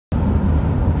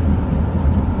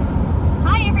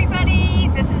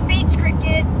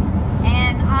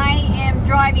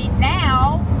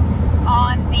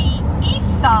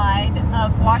side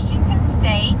of Washington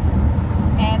State,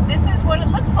 and this is what it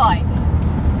looks like.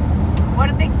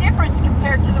 What a big difference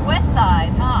compared to the west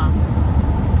side, huh?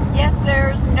 Yes,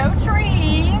 there's no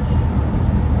trees.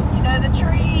 You know, the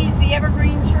trees, the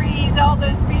evergreen trees, all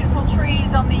those beautiful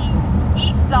trees on the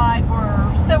east side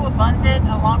were so abundant,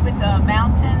 along with the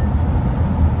mountains,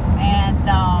 and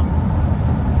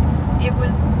it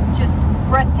was just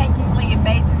breathtakingly,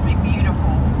 amazingly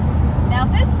beautiful. Now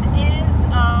this is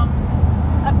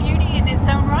a beauty in its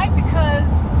own right,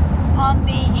 because on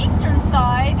the eastern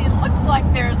side it looks like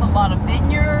there's a lot of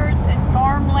vineyards and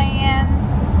farmlands,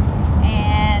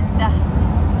 and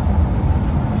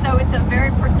so it's a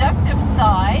very productive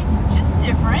side, just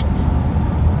different.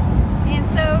 And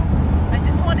so I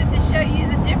just wanted to show you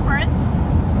the difference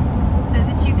so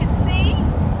that you can see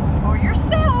for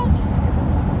yourself.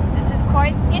 This is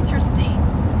quite interesting,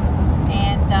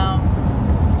 and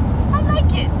I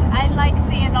like it. I like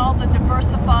seeing all the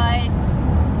diversified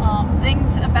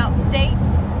things about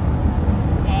states,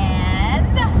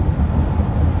 and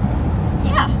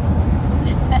yeah.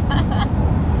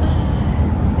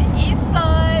 The east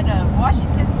side of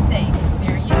Washington State.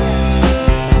 There you go.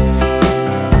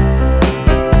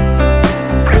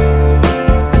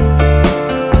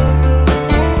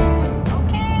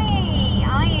 Okay,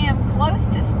 I am close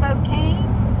to Spokane,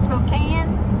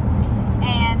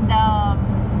 and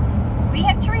we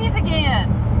have trees again.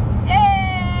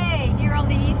 Yay! Here on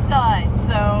the east side.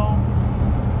 So,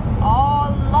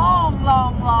 all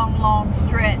long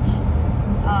stretch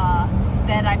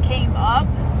that I came up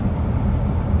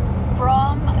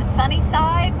from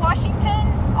Sunnyside,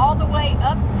 Washington, all the way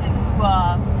up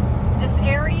to this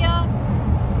area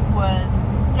was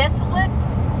desolate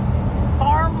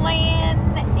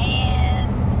farmland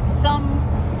and some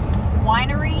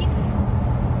wineries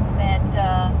that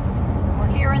were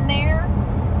here and there,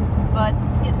 but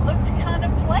it looked kind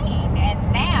of plain,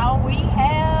 and now we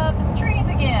have trees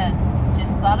again.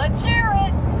 Just thought I'd share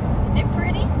it. Isn't it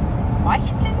pretty?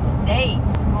 Washington State,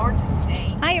 gorgeous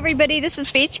state. Hi everybody, this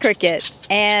is Beachcricket,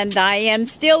 and I am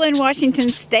still in Washington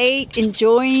State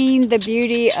enjoying the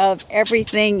beauty of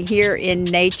everything here in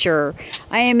nature.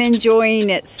 I am enjoying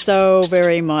it so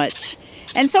very much.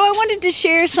 And so I wanted to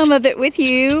share some of it with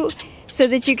you so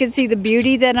that you can see the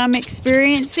beauty that I'm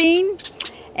experiencing.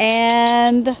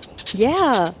 And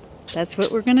yeah, that's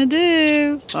what we're gonna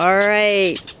do. All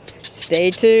right,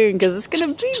 stay tuned, because it's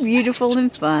gonna be beautiful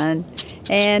and fun,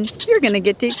 and you're gonna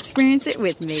get to experience it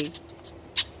with me.